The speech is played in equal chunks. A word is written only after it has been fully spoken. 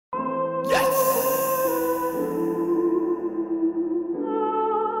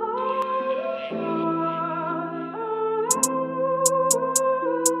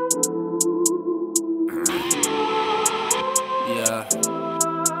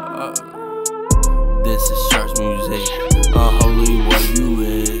This is ChurchMusik. Unholy, what you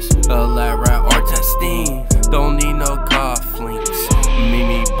is? A lab rat or testing. Don't need no cufflinks. Meet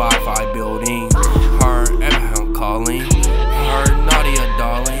me by 5 building. Her and I'm calling. Her naughty a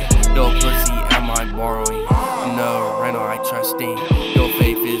darling. Yo pussy am I borrowing? No rental I trusting. Your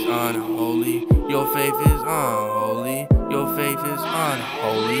faith is unholy. Your faith is unholy. Your faith is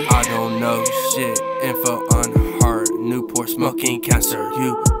unholy. I don't know shit. Info unheard. Newport smoking cancer.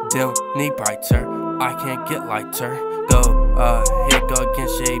 You don't need brighter. I can't get lighter. Go ahead, go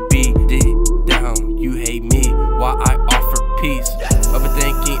against JBD down. You hate me while I offer peace.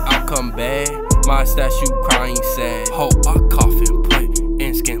 Overthinking outcome bad. My statue crying sad. Hope I coffin put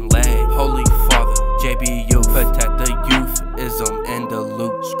in skin lag. Holy Father, JBYouthism, protect the youthism and the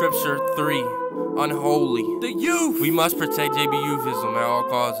loop. Scripture 3, unholy. The youth. We must protect JBYouthism at all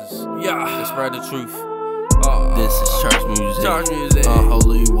causes. Yeah, and spread the truth. This is ChurchMusik.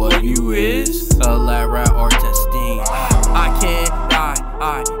 Unholy, what you is? A lab rat or testing. I can't die.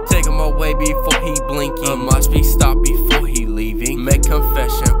 I take him away before he blinking. Must be stopped before he leaving. Make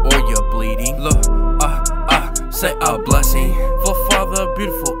confession or you're bleeding. Look, say a blessing for Father,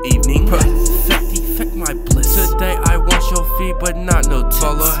 beautiful evening. Perfect my bliss. Today I want your feet, but not no tits.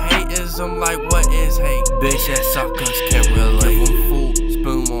 Follow hateism like what is hate? Bitch ass suckers can't relate. Give 'em full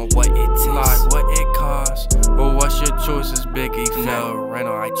spoon on what it takes. Like what it costs. Or what's your choices, biggie? No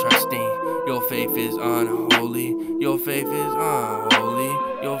rental I trusting. Your faith is unholy. Your faith is unholy.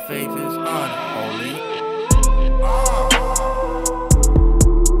 Your faith is unholy.